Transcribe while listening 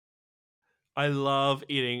I love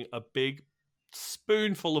eating a big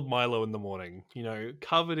spoonful of Milo in the morning,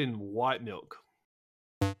 covered in white milk.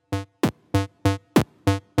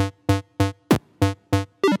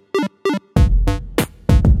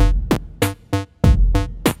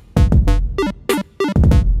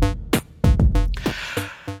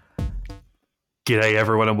 G'day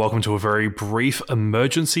everyone and welcome to a very brief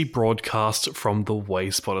emergency broadcast from the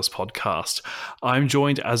Wayspotters podcast. I'm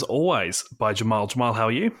joined as always by Jamal. Jamal, how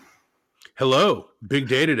are you? Hello. Big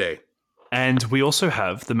day today. And we also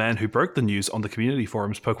have the man who broke the news on the community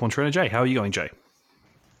forums, Pokemon Trainer Jay. How are you going, Jay?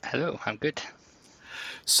 Hello, I'm good.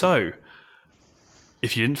 So,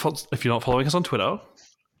 if you're not following us on Twitter,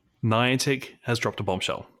 Niantic has dropped a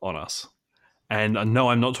bombshell on us. And no,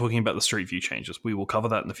 I'm not talking about the Street View changes. We will cover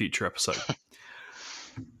that in a future episode.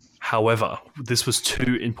 However, this was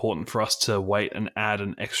too important for us to wait and add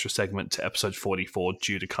an extra segment to episode 44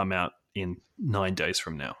 due to come out in 9 days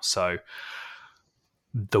from now. So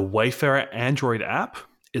the Wayfarer Android app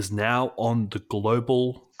is now on the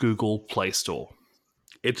global Google Play Store.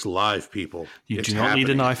 It's live, people. You do not need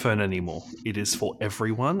an iPhone anymore. It is for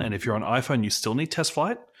everyone. And if you're on iPhone, you still need Test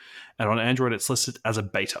Flight. And on Android, it's listed as a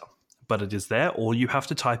beta. But it is there. All you have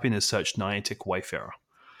to type in is search Niantic Wayfarer.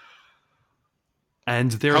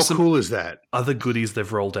 And there are some cool is that? Other goodies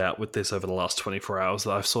they've rolled out with this over the last 24 hours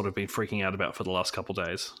that I've sort of been freaking out about for the last couple of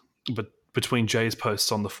days. But between Jay's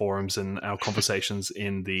posts on the forums and our conversations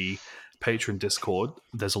in the Patreon Discord,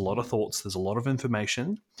 there's a lot of thoughts, there's a lot of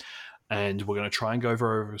information, and we're going to try and go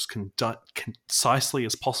over as concisely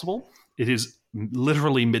as possible. It is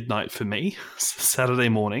literally midnight for me, Saturday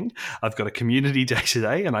morning. I've got a community day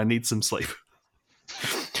today, and I need some sleep.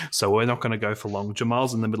 So we're not going to go for long.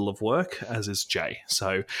 Jamal's in the middle of work, as is Jay.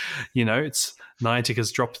 So, it's Niantic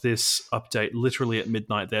has dropped this update literally at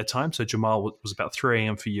midnight their time. So Jamal, was about 3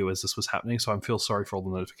 a.m. for you as this was happening. So I feel sorry for all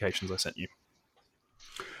the notifications I sent you.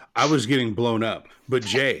 I was getting blown up. But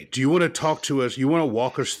Jay, do you want to talk to us? You want to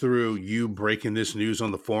walk us through you breaking this news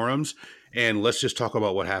on the forums? And let's just talk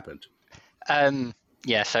about what happened. So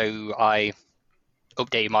I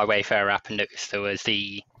updated my Wayfarer app and noticed there was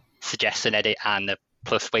the suggest and edit and the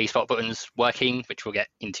plus Wayspot buttons working, which we'll get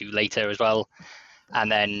into later as well. And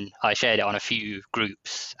then I shared it on a few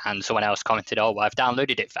groups and someone else commented, oh, well, I've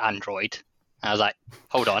downloaded it for Android. And I was like,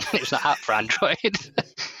 hold on, it's not out for Android.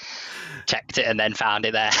 Checked it and then found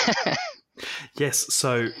it there. Yes,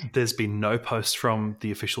 so there's been no post from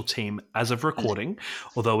the official team as of recording,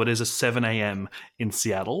 although it is a 7 a.m. in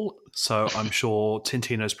Seattle. So I'm sure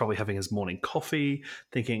Tintino's probably having his morning coffee,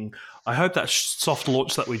 thinking, I hope that soft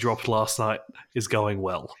launch that we dropped last night is going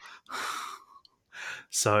well.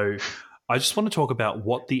 So I just want to talk about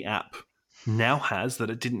what the app now has that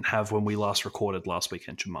it didn't have when we last recorded last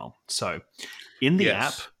weekend, Jamal. So in the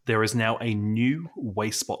app, there is now a new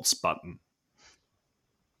Wayspots button.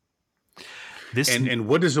 And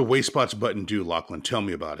what does the Wayspots button do, Lachlan? Tell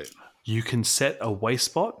me about it. You can set a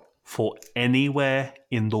Wayspot for anywhere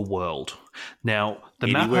in the world. Now, the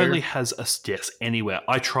map only has anywhere.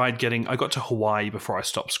 I got to Hawaii before I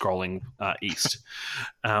stopped scrolling east.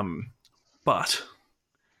 But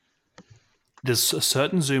there's a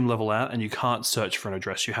certain zoom level out and you can't search for an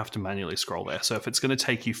address. You have to manually scroll there. So if it's going to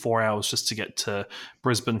take you 4 hours just to get to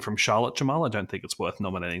Brisbane from Charlotte, Jamal, I don't think it's worth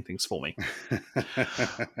nominating things for me.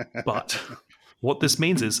 But what this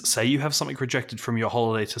means is, say you have something rejected from your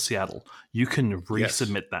holiday to Seattle, you can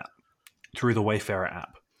resubmit that through the Wayfarer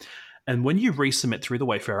app. And when you resubmit through the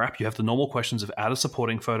Wayfarer app, you have the normal questions of add a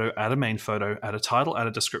supporting photo, add a main photo, add a title, add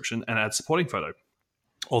a description, and add supporting photo.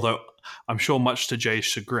 Although I'm sure much to Jay's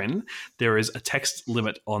chagrin, there is a text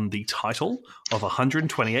limit on the title of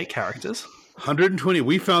 128 characters. 120.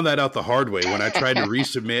 We found that out the hard way when I tried to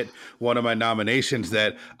resubmit one of my nominations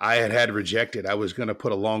that I had rejected. I was going to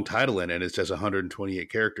put a long title in it. It says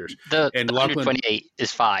 128 characters. The 128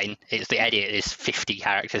 is fine. It's the edit is 50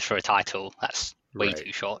 characters for a title. That's way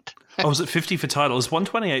too short. Oh, is it 50 for title? Is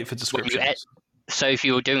 128 for descriptions? So if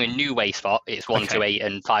you're doing a new Wayspot, it's 128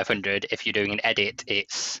 and 500. If you're doing an edit,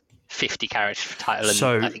 it's 50 characters for title. And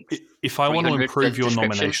so I think if I want to improve your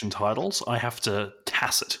nomination titles, I have to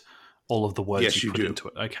tacit all of the words you put into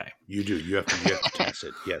it. Okay. You do. You have to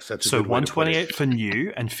tacit. Yes, that's so 128 for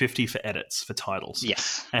new and 50 for edits for titles.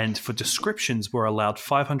 Yes. And for descriptions, we're allowed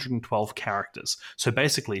 512 characters. So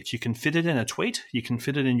basically, if you can fit it in a tweet, you can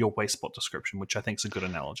fit it in your Wayspot description, which I think is a good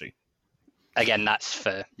analogy. Again, that's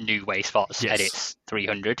for new Wayspots. Yes. Edits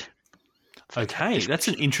 300. Okay, that's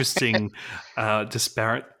an interesting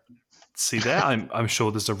disparate. See there, I'm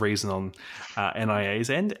sure there's a reason on NIA's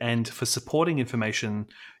end. And for supporting information,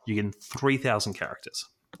 you get 3,000 characters.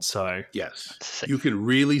 So Yes, So, you can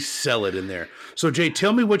really sell it in there. So Jay,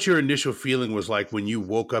 tell me what your initial feeling was like when you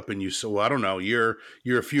woke up and you saw. Well, I don't know. You're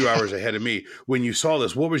a few hours ahead of me. When you saw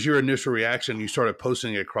this, what was your initial reaction? You started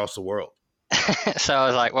posting it across the world. so I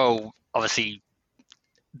was like, well, obviously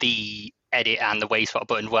the edit and the wastewater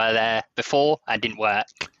button were there before and didn't work.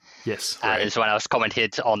 yes, And Right. it's when I was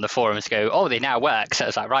commented on the forums, go, oh, they now work. So I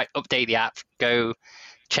was like, right, update the app, go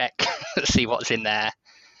check, see what's in there.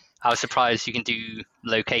 I was surprised you can do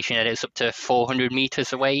location edits up to 400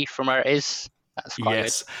 meters away from where it is. That's quite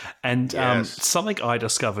yes. And Yes. something I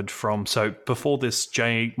discovered so before this,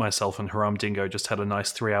 Jay, myself, and Haram Dingo just had a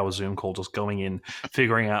nice 3-hour Zoom call, just going in,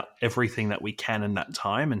 figuring out everything that we can in that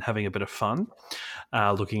time and having a bit of fun,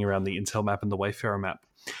 looking around the Intel map and the Wayfarer map.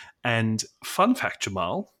 And fun fact,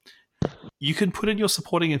 Jamal, you can put in your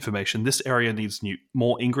supporting information. This area needs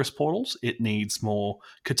more Ingress portals. It needs more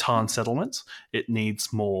Catan settlements. It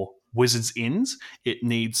needs more Wizards Inns. It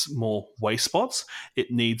needs more way spots. It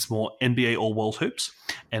needs more NBA All World hoops.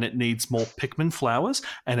 And it needs more Pikmin flowers.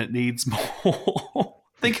 And it needs more...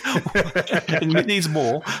 it needs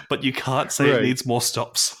more, but you can't say it Right. needs more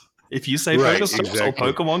stops. If you say Right, Pokestops exactly.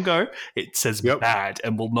 or Pokemon Go, it says Yep. bad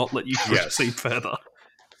and will not let you Yes. proceed further.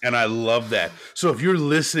 And I love that. So if you're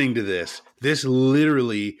listening to this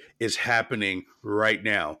literally is happening right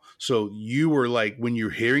now. So you were like, when you're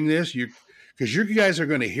hearing this, because you guys are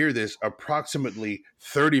going to hear this approximately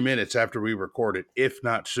 30 minutes after we record it, if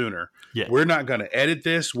not sooner. Yeah. We're not going to edit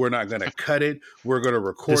this. We're not going to cut it. We're going to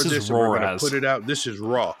record This is this and we're raw going to as. put it out. This is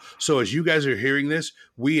raw. So as you guys are hearing this,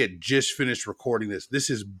 we had just finished recording this. This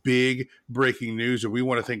is big breaking news. And we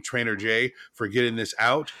want to thank Trainer Jay for getting this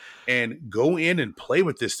out. And go in and play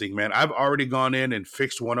with this thing, man. I've already gone in and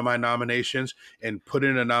fixed one of my nominations and put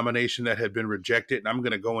in a nomination that had been rejected. And I'm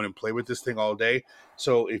going to go in and play with this thing all day.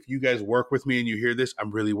 So if you guys work with me and you hear this,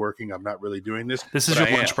 I'm really working. I'm not really doing this. This is your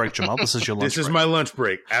lunch break, Jamal. This is your lunch break. This is my lunch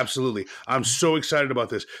break. Absolutely. I'm so excited about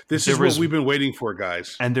this. This is what we've been waiting for,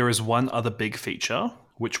 guys. And there is one other big feature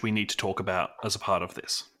which we need to talk about as a part of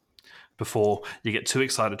this. Before you get too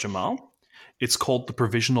excited, Jamal, it's called the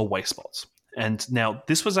provisional way spots. And now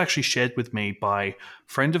this was actually shared with me by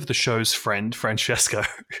friend of the show's friend, Francesco.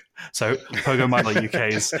 So Pogo Milo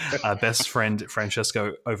UK's best friend,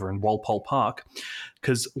 Francesco, over in Walpole Park.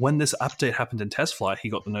 Because when this update happened in Test Flight, he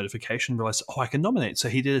got the notification, realized, I can nominate. So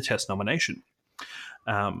he did a test nomination.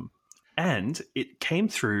 And it came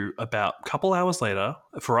through about a couple hours later.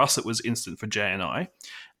 For us, it was instant for Jay and I,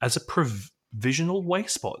 as a provisional way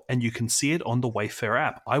spot, and you can see it on the Wayfarer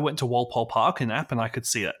app. I went to Walpole Park in app and I could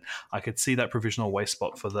see it. I could see that provisional way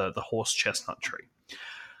spot for the horse chestnut tree.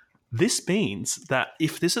 This means that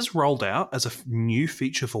if this is rolled out as a new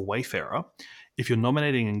feature for Wayfarer, if you're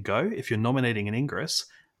nominating in Go, if you're nominating in Ingress,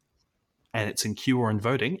 and it's in queue or in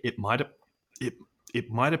voting, it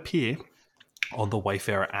might appear on the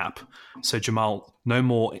Wayfarer app. So Jamal, no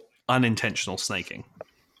more unintentional snaking.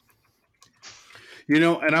 You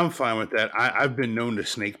know, and I'm fine with that. I've been known to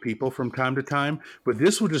snake people from time to time, but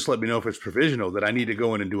this will just let me know if it's provisional that I need to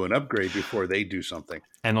go in and do an upgrade before they do something.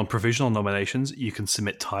 And on provisional nominations, you can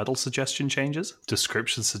submit title suggestion changes,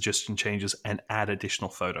 description suggestion changes, and add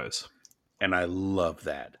additional photos. And I love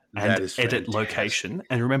that. And that is edit fantastic. location.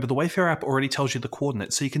 And remember, the Wayfarer app already tells you the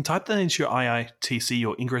coordinates. So you can type that into your IITC,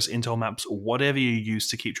 your Ingress Intel maps, or whatever you use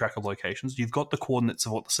to keep track of locations. You've got the coordinates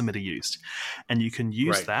of what the submitter used. And you can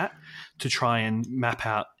use that to try and map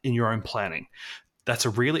out in your own planning. That's a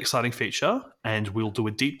really exciting feature. And we'll do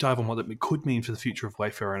a deep dive on what it could mean for the future of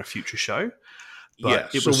Wayfarer in a future show.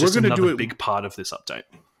 But it was just another big part of this update.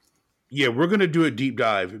 Yeah, we're going to do a deep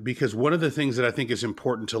dive because one of the things that I think is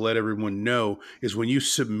important to let everyone know is when you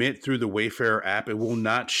submit through the Wayfarer app, it will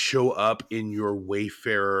not show up in your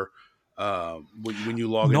Wayfarer when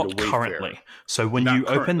you log into Wayfarer. Not currently. So when you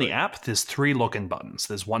open the app, there's 3 login buttons.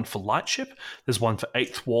 There's one for Lightship, there's one for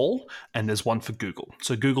 8th Wall, and there's one for Google.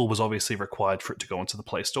 So Google was obviously required for it to go into the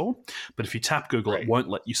Play Store. But if you tap Google, it won't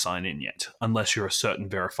let you sign in yet, unless you're a certain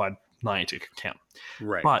verified Niantic account.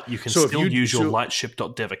 Right. But you can still use your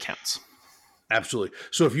lightship.dev accounts. Absolutely.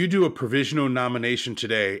 So if you do a provisional nomination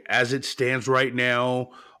today, as it stands right now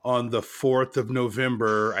on the 4th of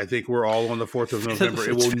November, I think we're all on the 4th of November,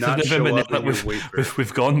 it will not show up in your Wayfarer.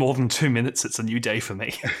 We've gone more than 2 minutes. It's a new day for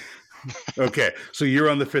me. Okay, so you're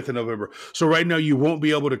on the 5th of November. So right now you won't be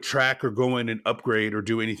able to track or go in and upgrade or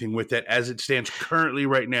do anything with that as it stands currently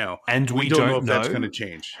right now. And we don't know if that's going to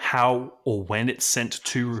change. How or when it's sent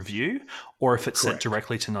to review or if it's sent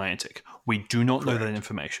directly to Niantic. We do not know that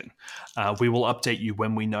information. We will update you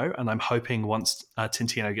when we know, and I'm hoping once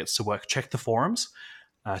Tintino gets to work, check the forums.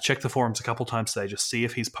 Check the forums a couple times today, just see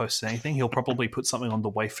if he's posted anything. He'll probably put something on the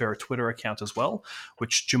Wayfarer Twitter account as well,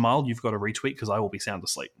 which, Jamal, you've got to retweet because I will be sound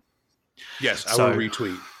asleep. Yes, I will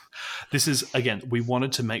retweet. This is, again, we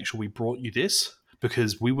wanted to make sure we brought you this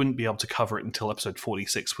because we wouldn't be able to cover it until episode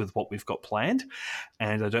 46 with what we've got planned.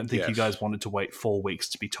 And I don't think you guys wanted to wait 4 weeks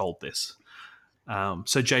to be told this.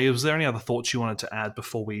 So, Jay, was there any other thoughts you wanted to add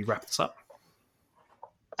before we wrap this up?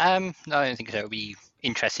 No, I don't think so. It'll be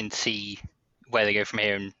interesting to see where they go from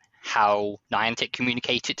here and how Niantic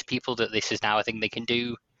communicate it to people that this is now a thing they can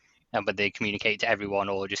do, and whether they communicate to everyone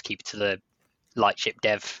or just keep it to the Lightship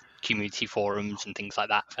dev community forums and things like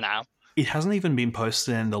that for now. It hasn't even been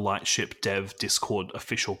posted in the Lightship dev Discord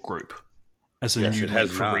official group as a new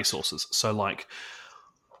link for resources. So, like,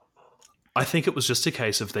 I think it was just a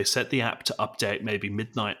case of they set the app to update maybe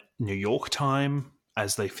midnight New York time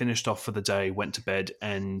as they finished off for the day, went to bed,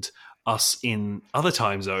 and us in other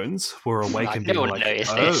time zones were awake and being like,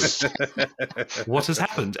 oh, what has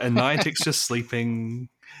happened? And Niantic's just sleeping.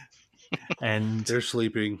 And they're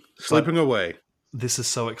sleeping away. This is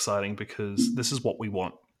so exciting because this is what we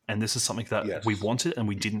want. And this is something that we wanted and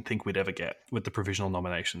we didn't think we'd ever get with the provisional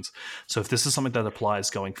nominations. So if this is something that applies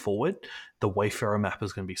going forward, the Wayfarer map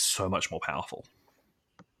is going to be so much more powerful.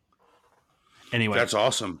 Anyway. That's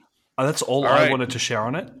awesome. That's all I wanted to share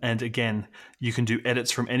on it. And again, you can do edits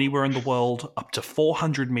from anywhere in the world up to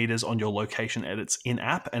 400 meters on your location edits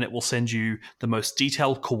in-app, and it will send you the most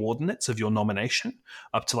detailed coordinates of your nomination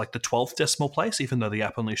up to like the 12th decimal place, even though the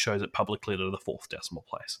app only shows it publicly to the 4th decimal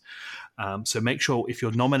place. So make sure if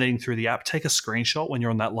you're nominating through the app, take a screenshot when you're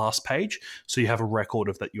on that last page so you have a record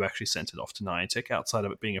of that you actually sent it off to Niantic outside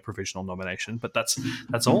of it being a provisional nomination. But that's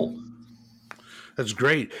all. That's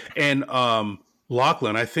great. And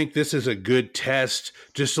Lachlan, I think this is a good test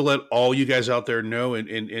just to let all you guys out there know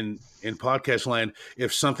in podcast land,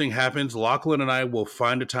 if something happens, Lachlan and I will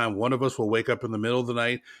find a time. One of us will wake up in the middle of the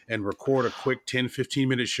night and record a quick 10,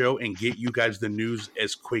 15-minute show and get you guys the news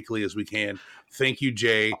as quickly as we can. Thank you,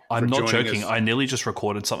 Jay. I'm not joking. I nearly just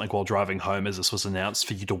recorded something while driving home as this was announced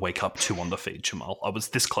for you to wake up to on the feed, Jamal. I was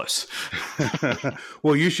this close.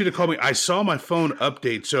 Well, you should have called me. I saw my phone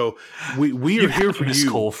update, so we are here for you. This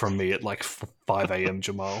call from me at like 5 a.m.,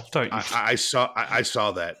 Jamal. Don't you? I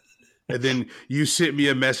saw that. And then you sent me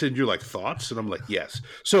a message. You're like, thoughts? And I'm like, yes.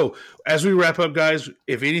 So as we wrap up, guys,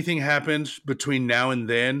 if anything happens between now and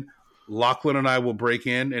then, Lachlan and I will break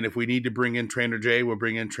in. And if we need to bring in Trainer Jay, we'll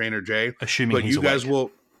bring in Trainer Jay. Assuming he's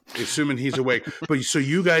awake. But so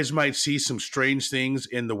you guys might see some strange things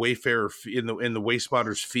in the Wayfarer, in the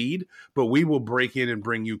Wayspotters feed. But we will break in and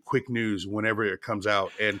bring you quick news whenever it comes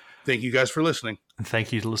out. And thank you guys for listening. And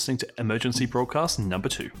thank you for listening to Emergency Broadcast number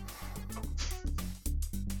 2.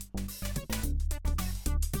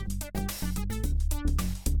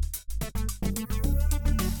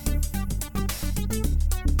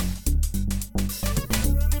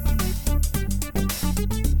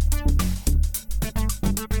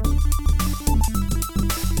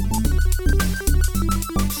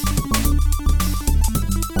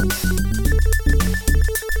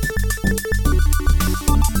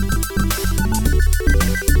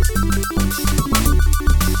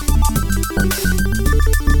 We'll be right back.